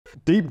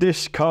Deep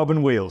dish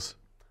carbon wheels.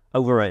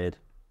 Overrated.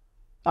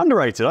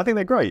 Underrated. I think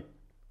they're great.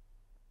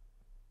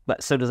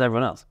 But so does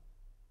everyone else.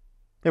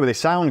 Yeah, but they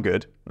sound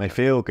good. They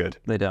feel good.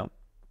 They don't.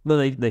 Well,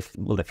 they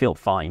feel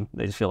fine.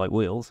 They just feel like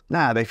wheels.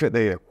 Nah, they fit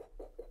the...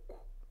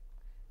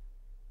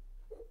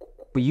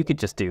 But you could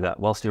just do that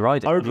whilst you're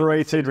riding.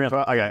 Overrated.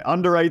 Okay,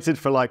 underrated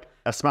for like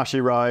a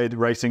smashy ride,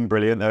 racing,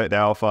 brilliant. They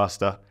are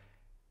faster.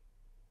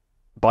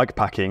 Bike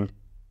packing,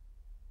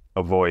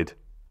 avoid.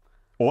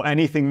 Or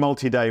anything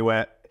multi-day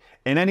where,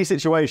 in any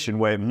situation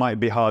where it might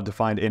be hard to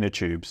find inner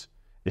tubes,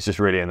 it's just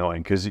really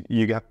annoying because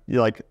you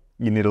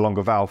need a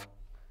longer valve.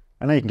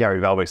 I know you can carry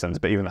valve extenders,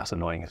 but even that's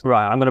annoying.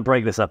 Right, I'm going to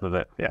break this up a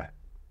bit. Yeah.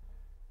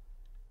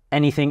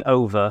 Anything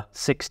over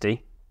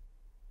 60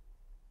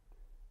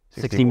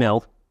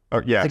 mil.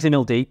 Oh, yeah. 60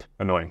 mil deep.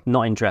 Annoying.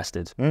 Not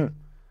interested.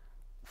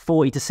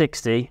 40 to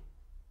 60.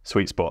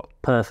 Sweet spot.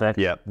 Perfect.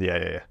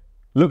 Yeah.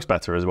 Looks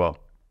better as well.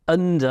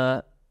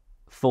 Under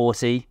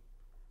 40,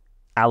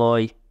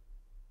 alloy,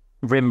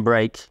 rim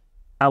brake,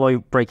 alloy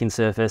braking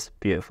surface,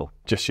 beautiful.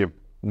 Just your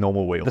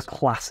normal wheels. The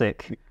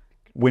classic.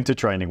 Winter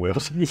training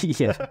wheels.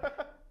 Yeah.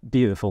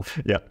 Beautiful.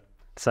 Yeah.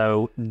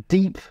 So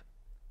deep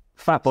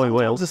fat boy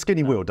wheels. The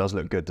skinny wheel does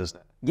look good, doesn't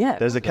it? Yeah.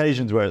 There's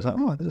occasions where it's like,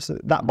 oh,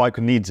 that bike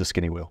needs a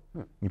skinny wheel.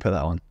 You put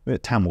that on.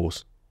 Tam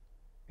wheels.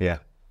 Yeah.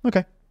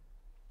 Okay.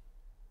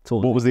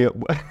 What was the...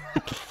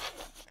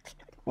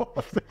 what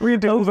was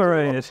the...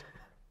 Overrated.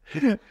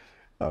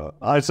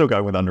 I'd still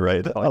go with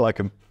underrated. I like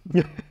them.